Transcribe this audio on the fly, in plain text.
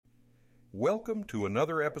Welcome to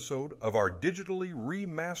another episode of our digitally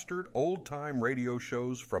remastered old-time radio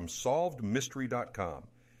shows from SolvedMystery.com.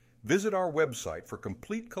 Visit our website for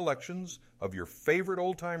complete collections of your favorite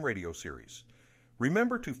old-time radio series.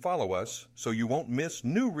 Remember to follow us so you won't miss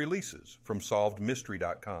new releases from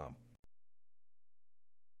SolvedMystery.com.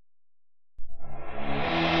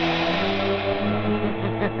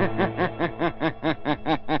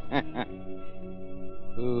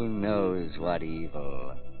 Who knows what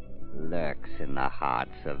evil lurks in the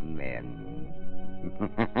hearts of men?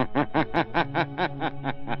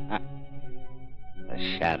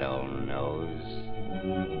 The Shadow knows.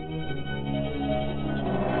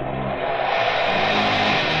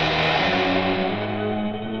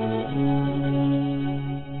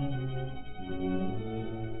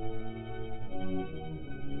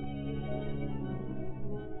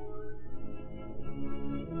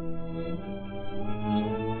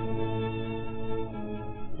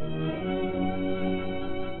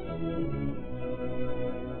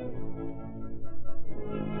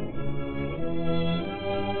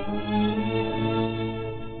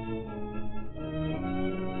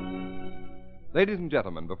 Ladies and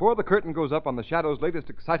gentlemen, before the curtain goes up on the Shadow's latest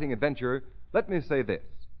exciting adventure, let me say this.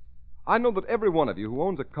 I know that every one of you who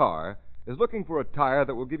owns a car is looking for a tire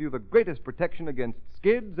that will give you the greatest protection against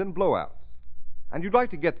skids and blowouts. And you'd like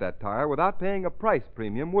to get that tire without paying a price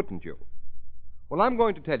premium, wouldn't you? Well, I'm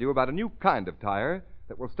going to tell you about a new kind of tire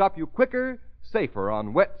that will stop you quicker, safer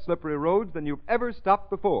on wet, slippery roads than you've ever stopped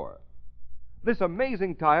before. This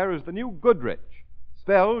amazing tire is the new Goodrich,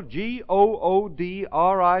 spelled Goodrich.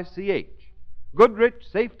 Goodrich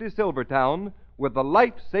Safety Silvertown with the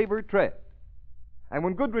Life-Saver tread. And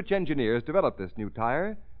when Goodrich engineers developed this new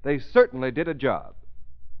tire, they certainly did a job.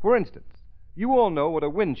 For instance, you all know what a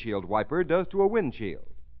windshield wiper does to a windshield.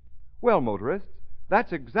 Well, motorists,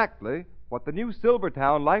 that's exactly what the new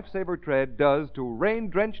Silvertown Life-Saver tread does to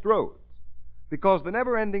rain-drenched roads, because the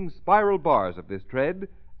never-ending spiral bars of this tread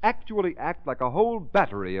actually act like a whole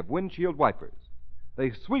battery of windshield wipers.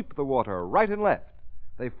 They sweep the water right and left.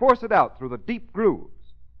 They force it out through the deep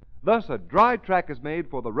grooves. Thus, a dry track is made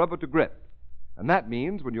for the rubber to grip. And that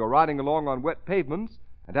means when you're riding along on wet pavements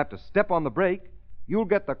and have to step on the brake, you'll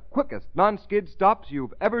get the quickest non-skid stops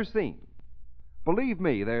you've ever seen. Believe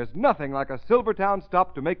me, there's nothing like a Silvertown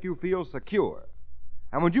stop to make you feel secure.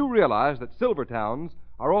 And when you realize that Silvertowns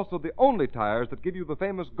are also the only tires that give you the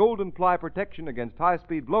famous golden ply protection against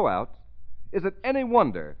high-speed blowouts, is it any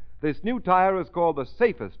wonder this new tire is called the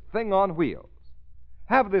safest thing on wheels?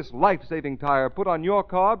 Have this life-saving tire put on your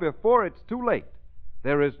car before it's too late.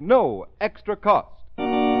 There is no extra cost.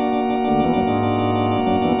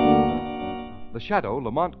 The Shadow,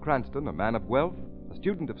 Lamont Cranston, a man of wealth, a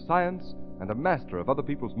student of science, and a master of other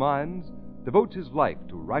people's minds, devotes his life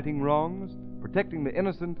to righting wrongs, protecting the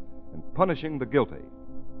innocent, and punishing the guilty.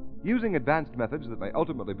 Using advanced methods that may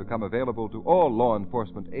ultimately become available to all law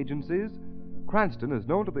enforcement agencies, Cranston is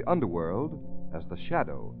known to the underworld as the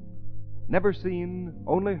Shadow. Never seen,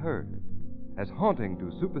 only heard, as haunting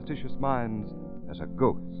to superstitious minds as a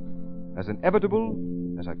ghost, as inevitable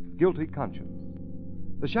as a guilty conscience.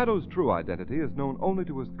 The Shadow's true identity is known only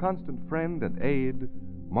to his constant friend and aide,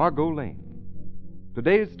 Margot Lane.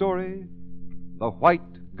 Today's story, The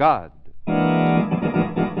White God.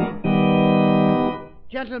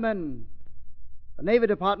 Gentlemen, the Navy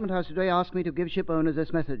Department has today asked me to give ship owners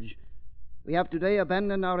this message. We have today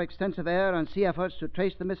abandoned our extensive air and sea efforts to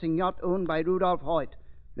trace the missing yacht owned by Rudolph Hoyt,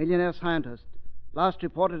 millionaire scientist, last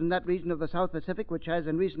reported in that region of the South Pacific which has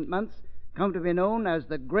in recent months come to be known as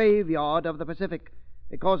the graveyard of the Pacific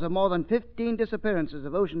because of more than 15 disappearances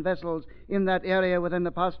of ocean vessels in that area within the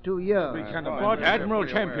past 2 years. Admiral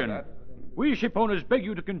Champion, we ship owners beg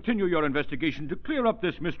you to continue your investigation to clear up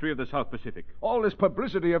this mystery of the South Pacific. All this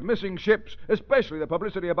publicity of missing ships, especially the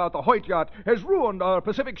publicity about the Hoyt yacht, has ruined our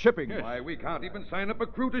Pacific shipping. Why, we can't even sign up a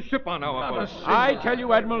crew to ship on our boat. I tell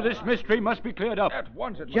you, Admiral, this mystery must be cleared up. At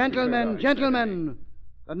once it must be Gentlemen, cleared up. gentlemen,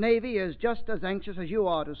 the Navy is just as anxious as you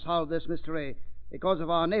are to solve this mystery because of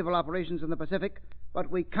our naval operations in the Pacific, but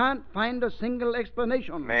we can't find a single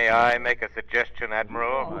explanation. May I make a suggestion,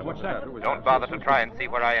 Admiral? What's that? Don't bother to try and see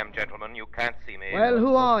where I am, gentlemen. You can't see me. Well,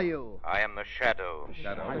 who are you? I am the Shadow.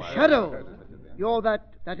 The Shadow. You're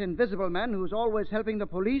that invisible man who's always helping the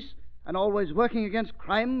police and always working against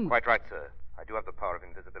crime? Quite right, sir. I do have the power of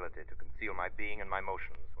invisibility to conceal my being and my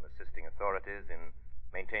motions when assisting authorities in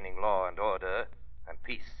maintaining law and order and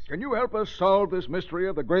peace. Can you help us solve this mystery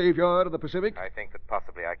of the graveyard of the Pacific? I think that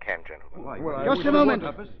possibly I can, gentlemen. Just a moment.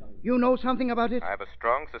 You know something about it? I have a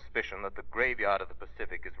strong suspicion that the graveyard of the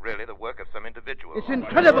Pacific is really the work of some individual. It's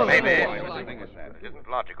incredible. Maybe. It isn't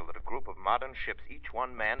logical that a group of modern ships, each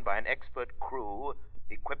one manned by an expert crew,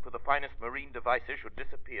 equipped with the finest marine devices, should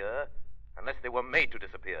disappear unless they were made to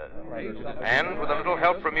disappear. And with a little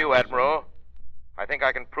help from you, Admiral, I think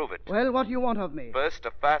I can prove it. Well, what do you want of me? First,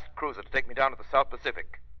 a fast cruiser to take me down to the South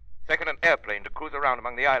Pacific. Second, an airplane to cruise around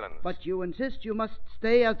among the islands. But you insist you must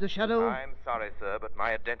stay as the Shadow? I'm sorry, sir, but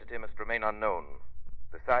my identity must remain unknown.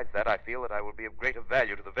 Besides that, I feel that I will be of greater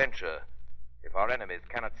value to the venture if our enemies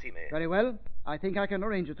cannot see me. Very well. I think I can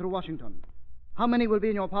arrange it through Washington. How many will be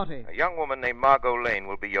in your party? A young woman named Margot Lane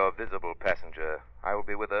will be your visible passenger. I will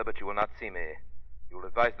be with her, but you will not see me. You will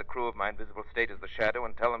advise the crew of my invisible state as the Shadow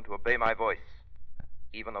and tell them to obey my voice,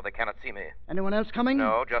 even though they cannot see me. Anyone else coming?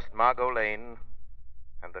 No, just Margot Lane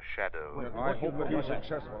and the Shadow. Well, I hope that he's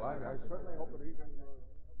successful. I certainly hope that he can...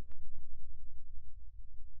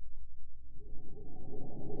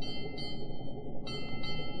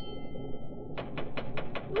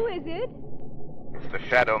 Who is it? It's the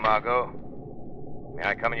Shadow, Margot. May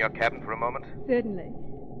I come in your cabin for a moment? Certainly.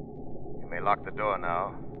 You may lock the door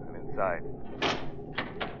now. I'm inside.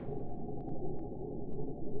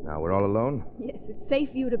 Now, we're all alone? Yes, it's safe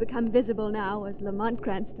for you to become visible now as Lamont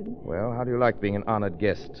Cranston. Well, how do you like being an honored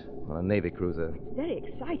guest on a Navy cruiser? It's very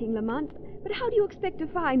exciting, Lamont. But how do you expect to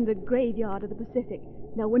find the graveyard of the Pacific?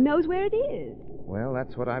 No one knows where it is. Well,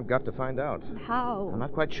 that's what I've got to find out. How? I'm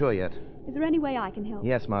not quite sure yet. Is there any way I can help?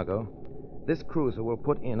 Yes, Margot. This cruiser will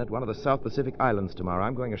put in at one of the South Pacific Islands tomorrow.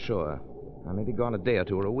 I'm going ashore. I may be gone a day or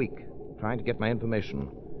two or a week, trying to get my information.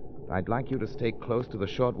 I'd like you to stay close to the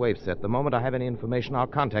shortwave set. The moment I have any information, I'll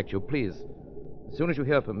contact you, please. As soon as you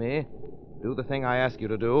hear from me, do the thing I ask you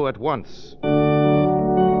to do at once.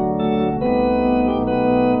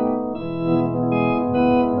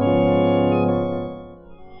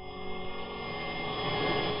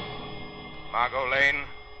 Margot Lane.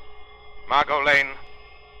 Margot Lane.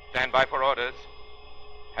 Stand by for orders.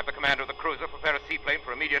 Have the commander of the cruiser prepare a seaplane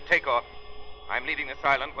for immediate takeoff. I'm leaving this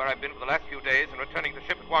island where I've been for the last few days and returning to the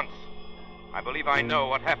ship at once. I believe I know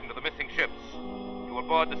what happened to the missing ships. You will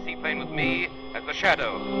board the seaplane with me as the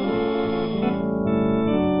Shadow.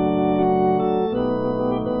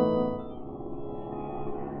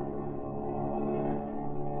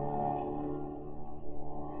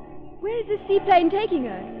 Where is this seaplane taking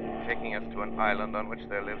us? Taking us to an island on which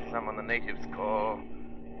there lives someone the natives call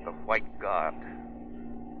the White God.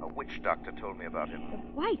 A witch doctor told me about him. The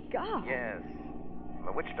White God? Yes. From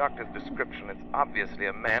the witch doctor's description, it's obviously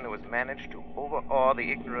a man who has managed to overawe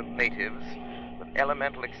the ignorant natives with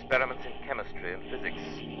elemental experiments in chemistry and physics,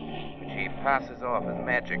 which he passes off as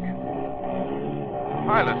magic.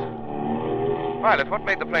 Pilot, what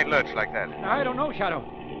made the plane lurch like that? I don't know, Shadow.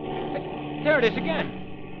 There it is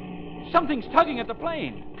again. Something's tugging at the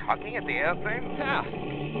plane. Tugging at the airplane? Yeah.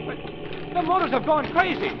 But the motors have gone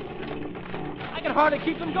crazy. I can hardly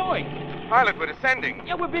keep them going. Pilot, we're descending.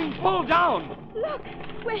 Yeah, we're being pulled down. Look,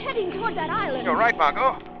 we're heading toward that island. You're right,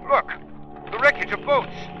 Margot. Look, the wreckage of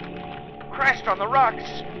boats. Crashed on the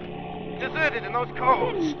rocks. Deserted in those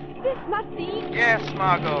coves. Then this must be... Yes,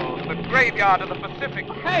 Margot, the graveyard of the Pacific.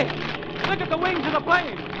 Hey, look at the wings of the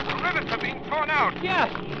plane. The rivets are being torn out. Yes.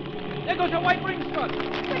 There goes a white ring strut.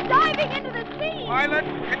 We're diving into the sea. Pilot,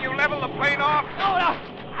 can you level the plane off? No,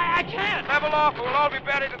 I can't. Level off or we'll all be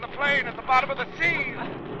buried in the plane at the bottom of the sea.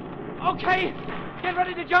 Okay. Get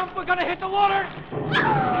ready to jump. We're going to hit the water.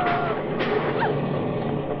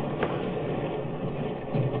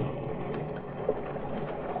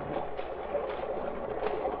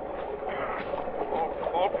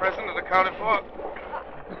 All present and accounted for.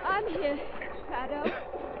 I'm here, Shadow.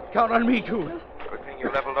 Count on me, too. Good thing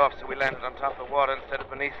you leveled off so we landed on top of the water instead of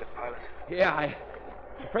beneath it, Pilot. Yeah, I'm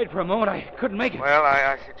afraid for a moment I couldn't make it. Well,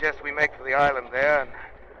 I suggest we make for the island there and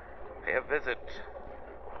pay a visit to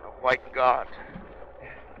the White God.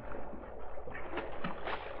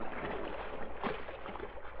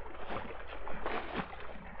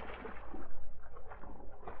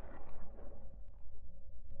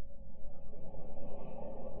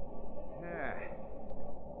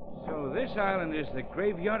 So this island is the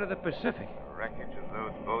graveyard of the Pacific. The wreckage of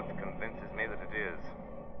those boats convinces me that it is.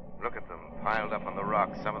 Look at them, piled up on the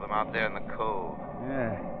rocks, some of them out there in the cove.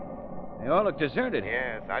 Yeah. They all look deserted.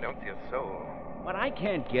 Yes, I don't see a soul. What I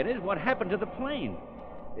can't get is what happened to the plane.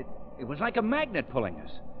 It was like a magnet pulling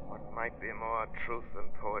us. What might be more truth than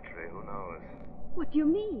poetry, who knows? What do you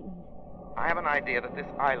mean? I have an idea that this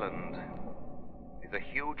island is is a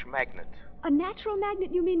huge magnet. A natural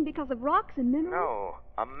magnet, you mean, because of rocks and minerals? No,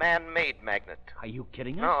 a man-made magnet. Are you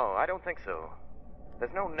kidding us? No, I don't think so.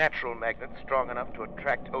 There's no natural magnet strong enough to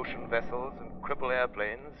attract ocean vessels and cripple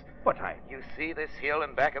airplanes. But You see this hill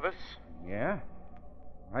in back of us? Yeah.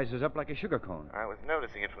 Rises up like a sugar cone. I was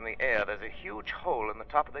noticing it from the air. There's a huge hole in the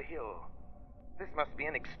top of the hill. This must be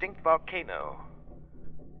an extinct volcano.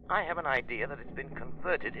 I have an idea that it's been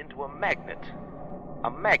converted into a magnet. A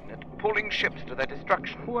magnet pulling ships to their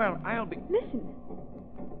destruction. Well, I'll be... Listen.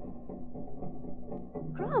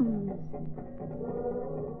 Drums.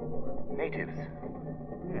 Natives.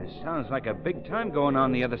 Yeah, sounds like a big time going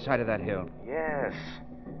on the other side of that hill. Yes.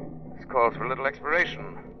 This calls for a little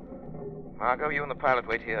exploration. Margot, you and the pilot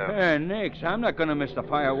wait here. Nix, I'm not going to miss the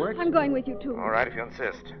fireworks. I'm going with you, too. All right, if you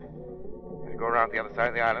insist. If you go around the other side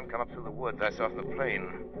of the island, come up through the woods I saw from the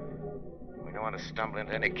plane. We don't want to stumble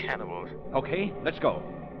into any cannibals. Okay, let's go.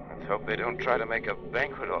 Let's hope they don't try to make a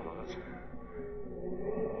banquet off of us.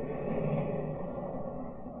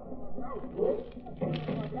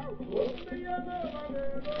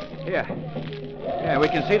 Here. Yeah, we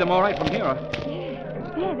can see them all right from here.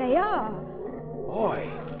 There they are. Boy,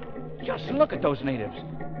 just look at those natives.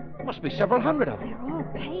 Must be several hundred of them. They're all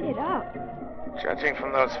painted up. Judging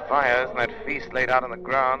from those fires and that feast laid out on the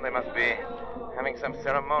ground, they must be having some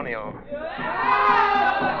ceremonial. Look,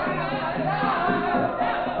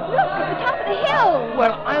 at the top of the hill.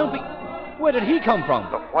 Well, I'll be... Where did he come from?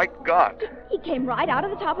 The White God. He came right out of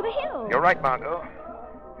the top of the hill. You're right, Margot.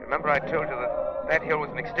 Remember I told you that hill was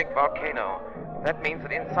an extinct volcano. That means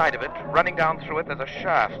that inside of it, running down through it, there's a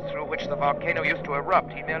shaft through which the volcano used to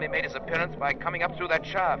erupt. He merely made his appearance by coming up through that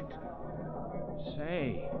shaft.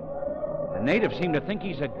 Say, the natives seem to think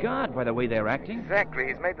he's a god by the way they're acting. Exactly.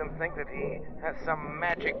 He's made them think that he has some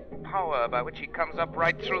magic power by which he comes up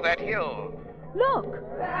right through that hill. Look.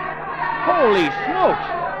 Holy smokes!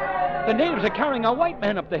 The natives are carrying a white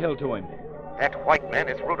man up the hill to him. That white man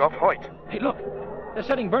is Rudolf Hoyt. Hey, look. They're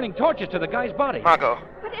setting burning torches to the guy's body. Margot.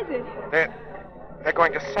 What is it? They're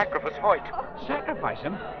going to sacrifice Hoyt. Sacrifice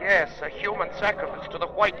him? Yes, a human sacrifice to the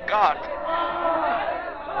White God.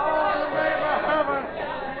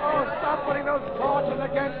 Oh, stop putting those torches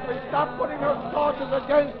against me! Stop putting those torches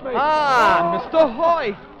against me! Mr.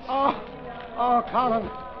 Hoyt! Oh, Colin.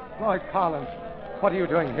 Lloyd Collins, what are you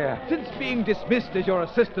doing here? Since being dismissed as your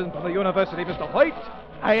assistant from the university, Mr. Hoyt,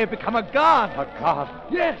 I have become a god. A god?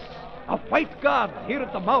 Yes, a white god here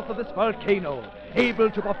at the mouth of this volcano,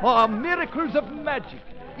 able to perform miracles of magic,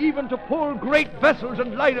 even to pull great vessels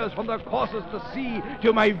and liners from their courses to sea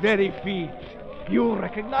to my very feet. You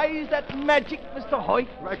recognize that magic, Mr. Hoyt?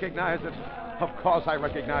 Recognize it? Of course I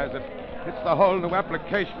recognize it. It's the whole new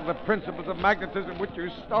application of the principles of magnetism which you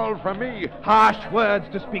stole from me. Harsh words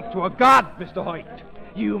to speak to a god, Mr. Hoyt.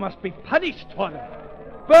 You must be punished for them.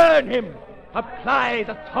 Burn him. Apply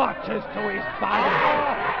the torches to his body.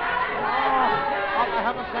 Oh, for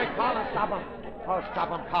heaven's sake, Colin, stop him. Oh, stop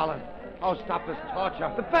him, Colin. Oh, stop this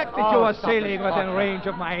torture. The fact that you are sailing within range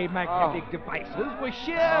of my magnetic devices was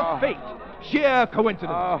sheer fate, sheer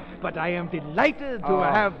coincidence. But I am delighted to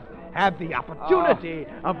have had the opportunity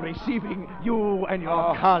of receiving you and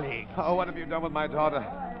your colleagues. Oh, what have you done with my daughter?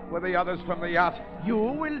 With the others from the yacht? You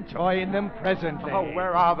will join them presently. Oh,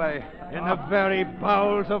 where are they? In the very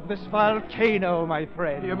bowels of this volcano, my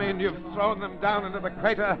friend. You mean you've thrown them down into the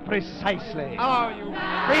crater? Precisely. Oh, you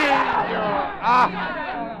fiend!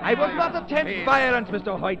 I will not attempt violence,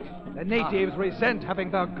 Mr. Hoyt. The natives resent having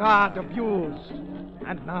their god abused.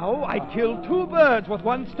 And now I kill two birds with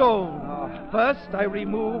one stone. First, I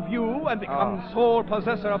remove you and become sole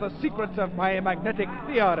possessor of the secrets of my magnetic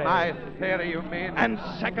theory. My theory, you mean? And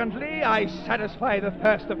secondly, I satisfy the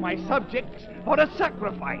thirst of my subjects for a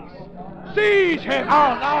sacrifice. Seize him!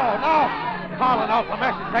 Oh, no! Colin, oh, for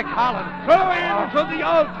mercy's sake, Colin! Throw him to the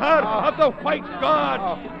altar of the White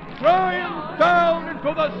God! Throw him down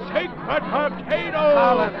into the sacred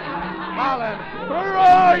volcano! Colin!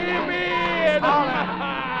 Throw him in! Colin!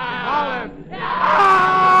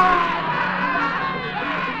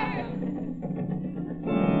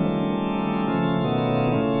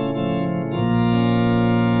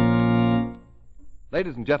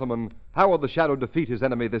 Ladies and gentlemen, how will the Shadow defeat his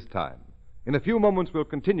enemy this time? In a few moments, we'll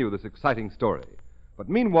continue this exciting story. But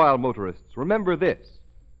meanwhile, motorists, remember this.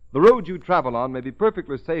 The road you travel on may be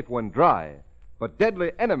perfectly safe when dry, but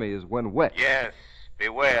deadly enemies when wet. Yes,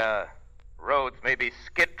 beware. Roads may be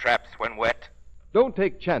skid traps when wet. Don't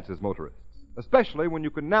take chances, motorists, especially when you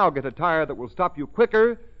can now get a tire that will stop you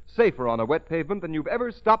quicker, safer on a wet pavement than you've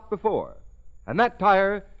ever stopped before. And that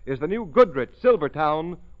tire is the new Goodrich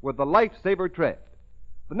Silvertown with the Lifesaver tread.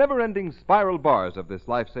 The never-ending spiral bars of this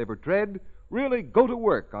Lifesaver tread really go to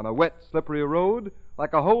work on a wet, slippery road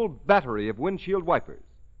like a whole battery of windshield wipers.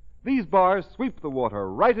 These bars sweep the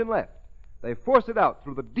water right and left. They force it out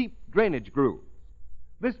through the deep drainage grooves.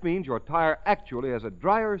 This means your tire actually has a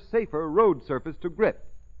drier, safer road surface to grip.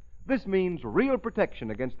 This means real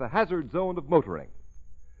protection against the hazard zone of motoring.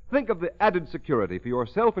 Think of the added security for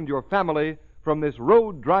yourself and your family from this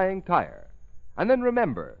road-drying tire. And then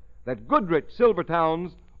remember that Goodrich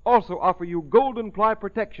Silvertowns also offer you golden ply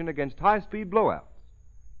protection against high-speed blowouts.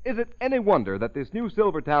 Is it any wonder that this new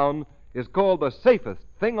Silvertown is called the safest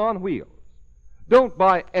thing on wheels? Don't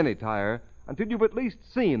buy any tire until you've at least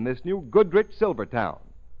seen this new Goodrich Silvertown.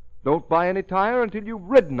 Don't buy any tire until you've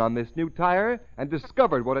ridden on this new tire and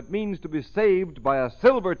discovered what it means to be saved by a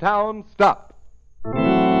Silvertown stop.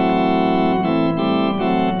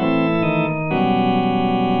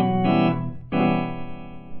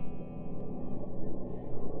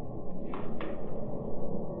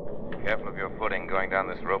 Careful of your footing going down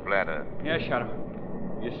this rope ladder. Yes, Shadow.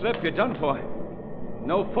 You slip, you're done for.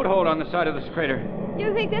 No foothold on the side of this crater.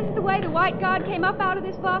 You think this is the way the White God came up out of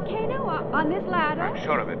this volcano, on this ladder? I'm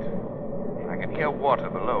sure of it. I can hear water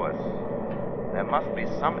below us. There must be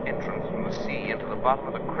some entrance from the sea into the bottom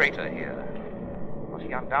of the crater here. What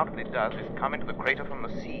he undoubtedly does is come into the crater from the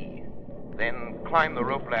sea, then climb the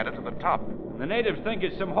rope ladder to the top. The natives think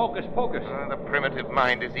it's some hocus pocus. The primitive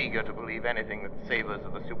mind is eager to believe anything that savors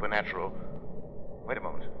of the supernatural. Wait a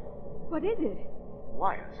moment. What is it?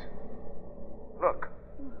 Wires. Look.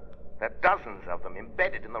 There are dozens of them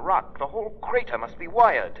embedded in the rock. The whole crater must be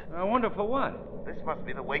wired. I wonder for what? This must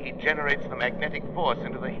be the way he generates the magnetic force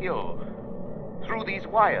into the hill. Through these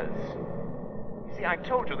wires. You see, I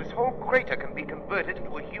told you this whole crater can be converted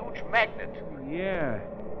into a huge magnet. Yeah.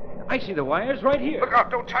 I see the wires right here. Look out,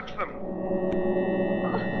 don't touch them.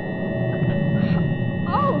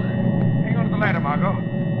 Oh. Hang on to the ladder, Margot.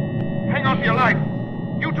 Hang on to your life.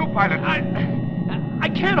 You too, pilot. I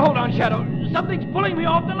can't hold on, Shadow. Something's pulling me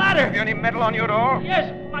off the ladder. Have you any metal on you at all?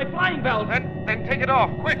 Yes, my flying belt. Then take it off,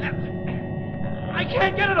 quick. I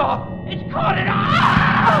can't get it off. It's caught it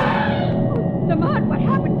off. Lamont, what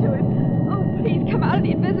happened to him? Oh, please come out of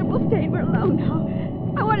the invisible state. We're alone now.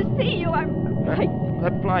 I want to see you. I'm frightened.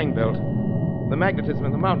 That flying belt. The magnetism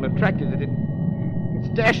in the mountain attracted it. It's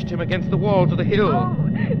dashed him against the walls of the hill.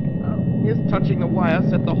 His touching the wire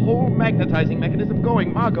set the whole magnetizing mechanism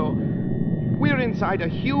going, Margot. We're inside a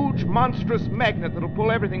huge, monstrous magnet that'll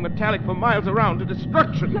pull everything metallic for miles around to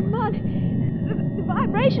destruction. Lamont, the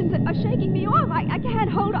vibrations are shaking me off. I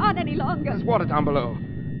can't hold on any longer. There's water down below.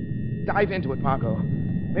 Dive into it, Margot.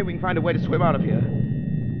 Maybe we can find a way to swim out of here.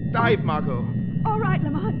 Dive, Margot. All right,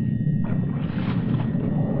 Lamont.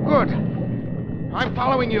 Good. I'm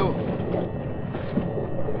following you.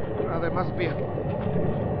 Well, there must be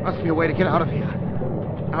a way to get out of here.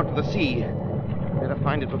 Out to the sea. Better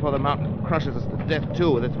find it before the mountain crushes us to death,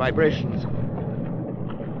 too, with its vibrations.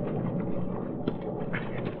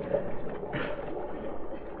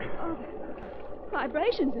 Oh,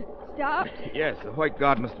 vibrations have stopped. Yes, the White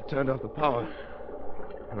God must have turned off the power.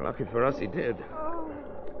 Lucky for us, he did.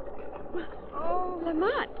 Oh,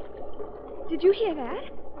 Lamont, did you hear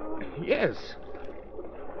that? Yes.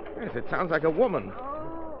 Yes, it sounds like a woman.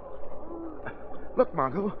 Look,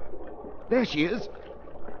 Margot. There she is.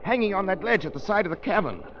 Hanging on that ledge at the side of the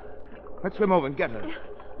cavern. Let's swim over and get her.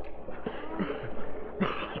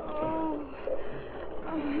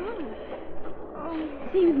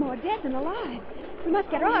 Seems more dead than alive. We must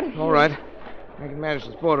get her out of here. All right. I can manage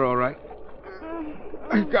this border all right.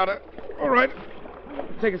 I've got her. All right.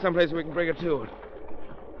 Take her someplace where we can bring her to.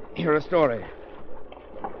 Hear a story.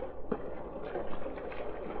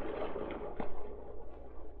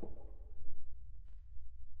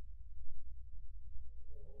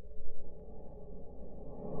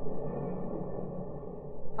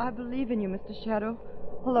 I believe in you, Mr. Shadow,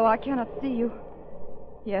 although I cannot see you.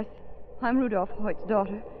 Yes, I'm Rudolph Hoyt's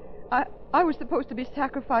daughter. I was supposed to be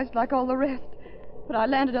sacrificed like all the rest, but I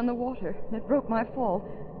landed on the water, and it broke my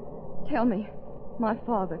fall. Tell me, my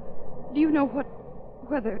father, do you know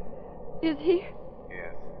whether... Is he?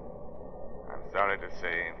 Yes. I'm sorry to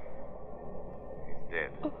say he's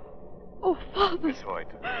dead. Oh, Father. Miss Hoyt.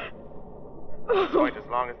 Miss Hoyt, as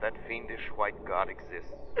long as that fiendish White God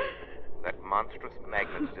exists, that monstrous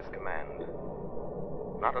magnet at his command,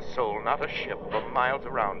 not a soul, not a ship for miles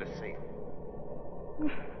around is safe.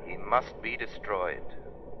 He must be destroyed.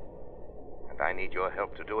 And I need your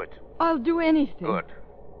help to do it. I'll do anything. Good.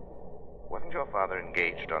 Wasn't your father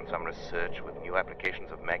engaged on some research with new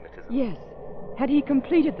applications of magnetism? Yes. Had he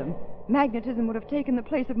completed them, magnetism would have taken the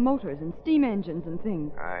place of motors and steam engines and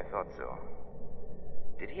things. I thought so.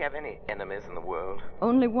 Did he have any enemies in the world?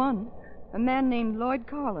 Only one. A man named Lloyd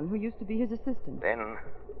Carlin, who used to be his assistant. Then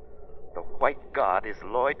the White God is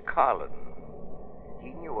Lloyd Carlin.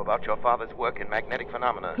 He knew about your father's work in magnetic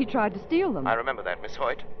phenomena. He tried to steal them. I remember that, Miss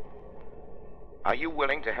Hoyt. Are you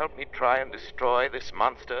willing to help me try and destroy this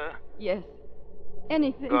monster? Yes.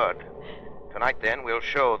 Anything. Good. Tonight, then, we'll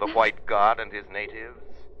show the White God and his natives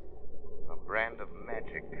a brand of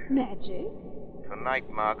magic. Magic? Tonight,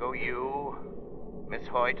 Margot, you, Miss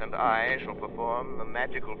Hoyt, and I shall perform the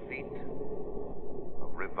magical feat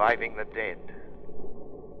of reviving the dead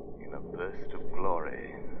in a burst of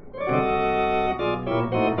glory.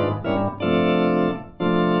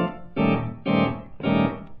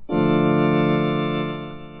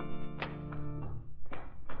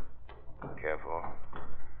 Careful.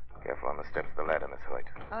 Careful on the steps of the ladder, Miss Hoyt.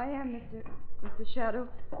 I am, Mr. Shadow.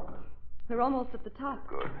 We're almost at the top.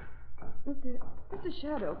 Good. Mr.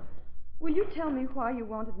 Shadow, will you tell me why you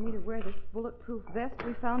wanted me to wear this bulletproof vest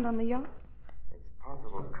we found on the yacht? It's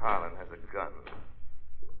possible Carlin has a gun,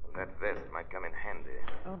 and that vest might come in handy.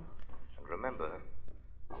 Oh. And remember,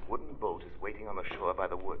 a wooden boat is waiting on the shore by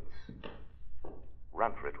the woods.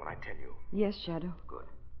 Run for it when I tell you. Yes, Shadow. Good.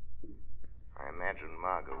 I imagine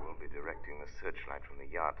Margot will be directing the searchlight from the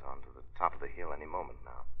yacht onto the top of the hill any moment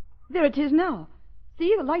now. There it is now.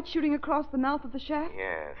 See, the light shooting across the mouth of the shaft?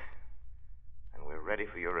 Yes. And we're ready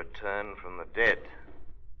for your return from the dead.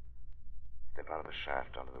 Step out of the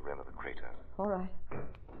shaft onto the rim of the crater. All right.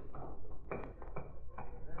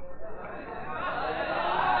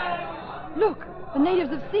 Look, the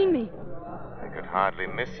natives have seen me. They could hardly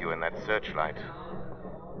miss you in that searchlight.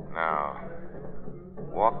 Now,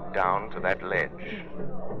 walk down to that ledge.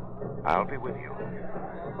 I'll be with you,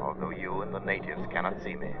 although you and the natives cannot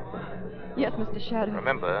see me. Yes, Mr. Shadow.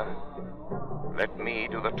 Remember, let me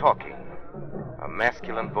do the talking. A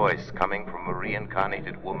masculine voice coming from a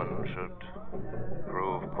reincarnated woman should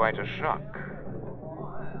prove quite a shock.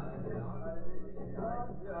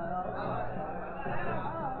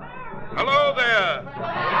 Hello there!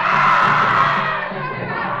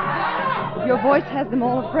 Your voice has them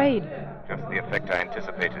all afraid. Just the effect I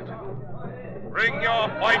anticipated. Bring your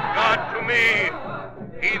white god to me,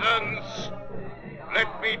 heathens.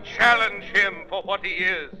 Let me challenge him for what he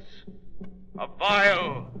is. A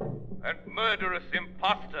vile and murderous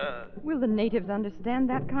imposter. Will the natives understand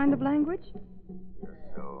that kind of language?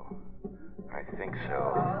 So, I think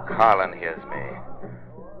so. Carlin hears me.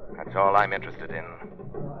 That's all I'm interested in.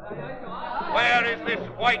 Where is this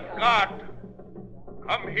white god?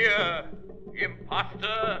 Come here,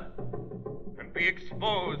 imposter, and be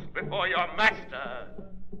exposed before your master.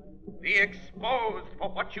 Be exposed for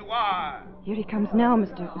what you are. Here he comes now,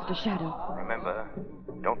 Mr. Shadow. Remember,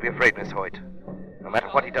 don't be afraid, Miss Hoyt. No matter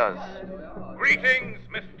what he does. Greetings,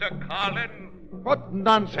 Mr. Carlin. What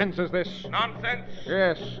nonsense is this? Nonsense?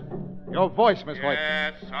 Yes. Your voice, Miss Hoyt.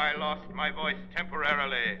 Yes, I lost my voice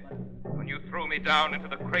temporarily when you threw me down into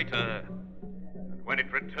the crater. And when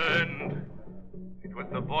it returned, it was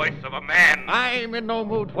the voice of a man. I'm in no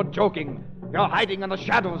mood for joking. You're hiding in the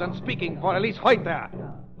shadows and speaking for Elise Hoyt there.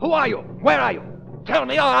 Who are you? Where are you? Tell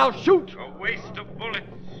me or I'll shoot. A waste of bullets.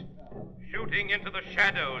 Shooting into the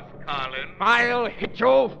shadows, Carlin. I'll hit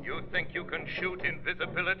you. You think you can shoot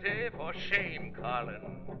invisibility? For shame,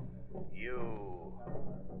 Carlin. You,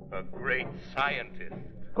 a great scientist.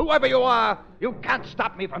 Whoever you are, you can't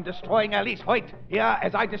stop me from destroying Elise Hoyt here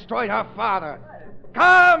as I destroyed her father.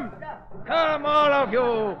 Come! Come, all of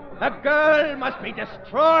you! The girl must be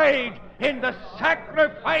destroyed in the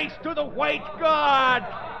sacrifice to the White God!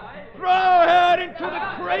 Throw her into the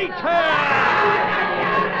crater!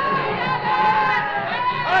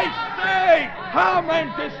 I say, come and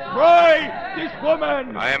destroy this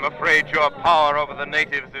woman! I am afraid your power over the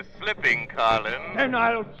natives is slipping, Carlin. Then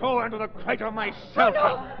I'll throw her into the crater myself.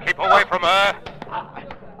 Keep away from her.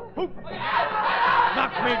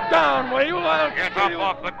 Knock me down, will you? Get up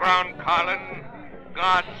off the ground, Carlin.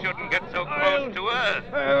 God shouldn't get so close to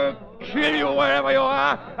Earth. I'll kill you wherever you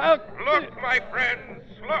are. Look, my friends,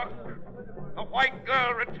 look. The white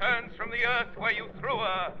girl returns from the Earth where you threw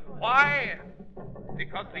her. Why?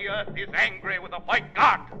 Because the Earth is angry with the White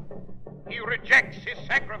God. He rejects his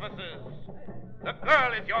sacrifices. The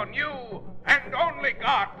girl is your new and only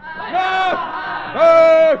God.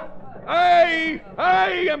 No!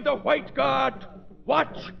 I am the White God.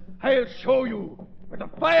 Watch, I'll show you with the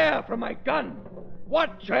fire from my gun.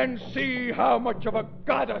 Watch and see how much of a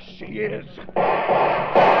goddess she is.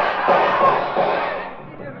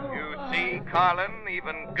 You see, Carlin,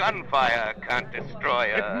 even gunfire can't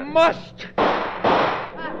destroy her. It must.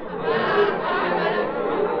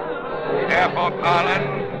 Careful, Carlin.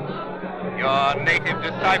 Your native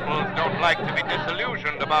disciples don't like to be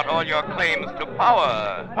disillusioned about all your claims to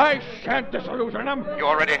power. I shan't disillusion them. You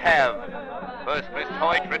already have. First, Miss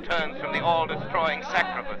Hoyt returns from the all-destroying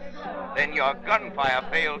sacrifice. Then your gunfire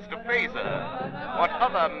fails to phase her. What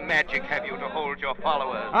other magic have you to hold your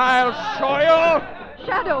followers? I'll show you!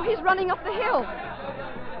 Shadow, he's running up the hill.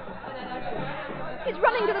 He's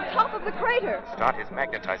running to the top of the crater. Start his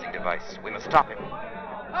magnetizing device. We must stop him.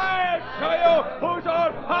 I'll show you who's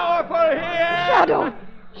all powerful here! Shadow!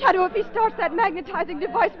 Shadow, if he starts that magnetizing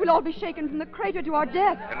device, we'll all be shaken from the crater to our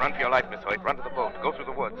death. Then run for your life, Miss Hoyt. Run to the boat. Go through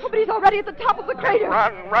the woods. Oh, but he's already at the top of the crater.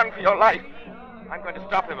 Run for your life. I'm going to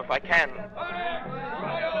stop him if I can.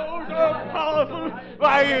 So powerful,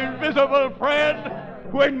 my invisible friend,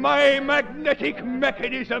 when my magnetic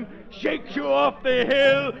mechanism shakes you off the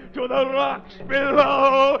hill to the rocks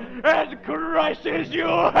below and crushes you.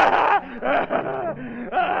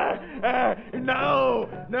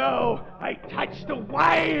 No, I touch the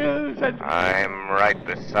wiles and... I'm right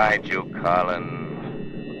beside you, Carlin.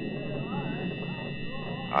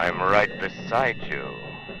 I'm right beside you.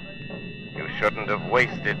 You shouldn't have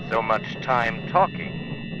wasted so much time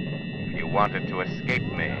talking if you wanted to escape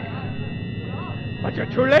me. But you're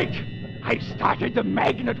too late. I started the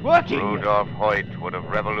magnet working. Rudolph Hoyt would have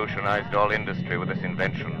revolutionized all industry with this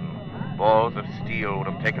invention. Balls of steel would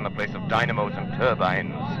have taken the place of dynamos and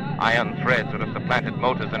turbines. Iron threads would have supplanted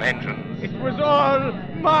motors and engines. It was all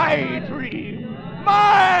my dream.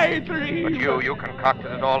 My dream! But you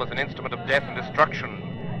concocted it all as an instrument of death and destruction.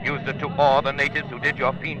 Used it to awe the natives who did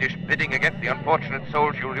your fiendish bidding against the unfortunate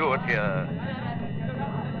souls you lured here.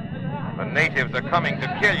 The natives are coming to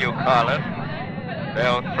kill you, Carlin.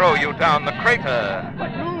 They'll throw you down the crater.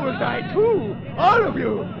 But you will die too, all of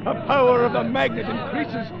you. The power of the magnet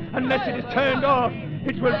increases unless it is turned off.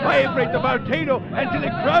 It will vibrate the volcano until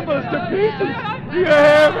it crumbles to pieces. Do you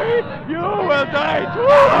hear me? You will die too.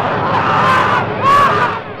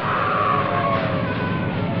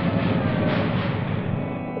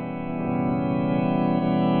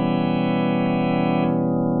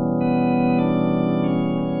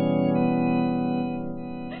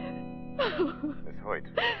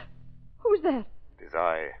 Who's that? It is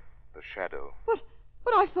I, the Shadow. But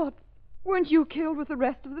I thought, weren't you killed with the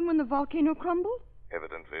rest of them when the volcano crumbled?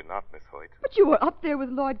 Evidently not, Miss Hoyt. But you were up there with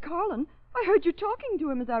Lloyd Carlin. I heard you talking to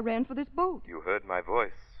him as I ran for this boat. You heard my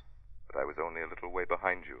voice, but I was only a little way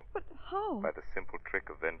behind you. But how? By the simple trick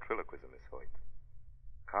of ventriloquism, Miss Hoyt.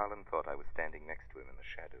 Carlin thought I was standing next to him in the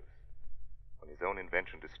shadows, when his own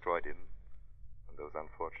invention destroyed him and those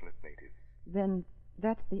unfortunate natives. Then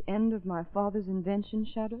that's the end of my father's invention,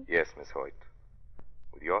 Shadow? Yes, Miss Hoyt.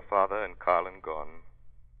 With your father and Carlin gone,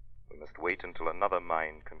 we must wait until another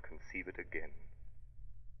mind can conceive it again.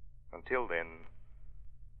 Until then,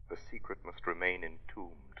 the secret must remain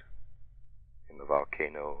entombed in the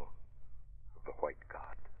volcano of the White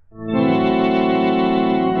God.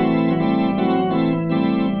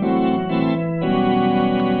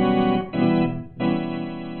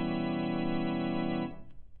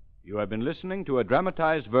 You have been listening to a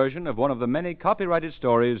dramatized version of one of the many copyrighted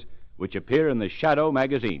stories which appear in the Shadow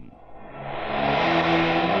magazine.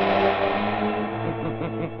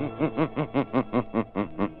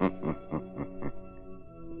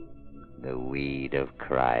 The weed of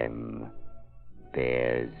crime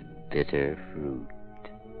bears bitter fruit.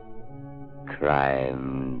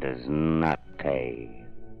 Crime does not pay.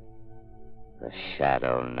 The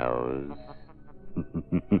Shadow knows.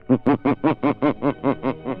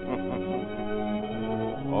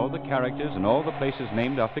 All the characters and all the places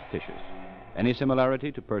named are fictitious. Any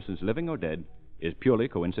similarity to persons living or dead is purely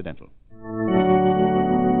coincidental.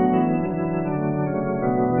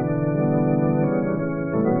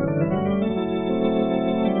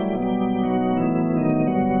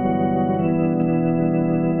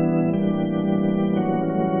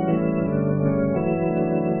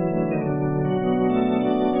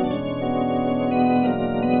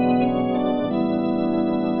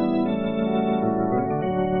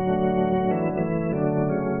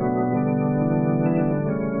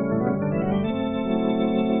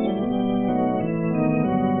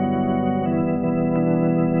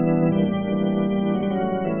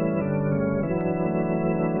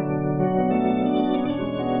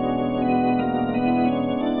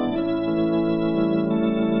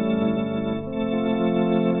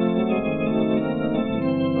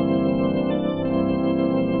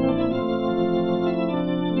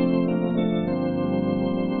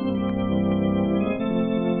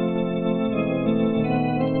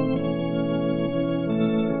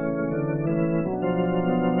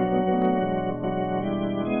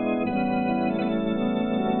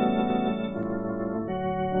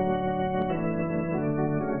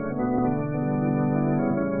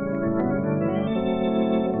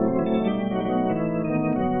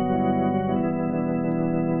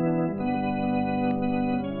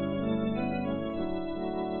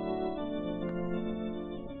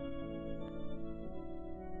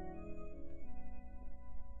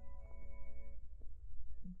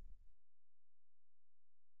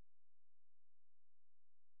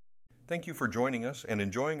 Thank you for joining us and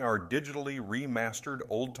enjoying our digitally remastered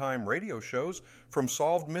old-time radio shows from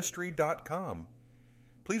SolvedMystery.com.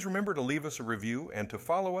 Please remember to leave us a review and to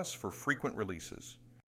follow us for frequent releases.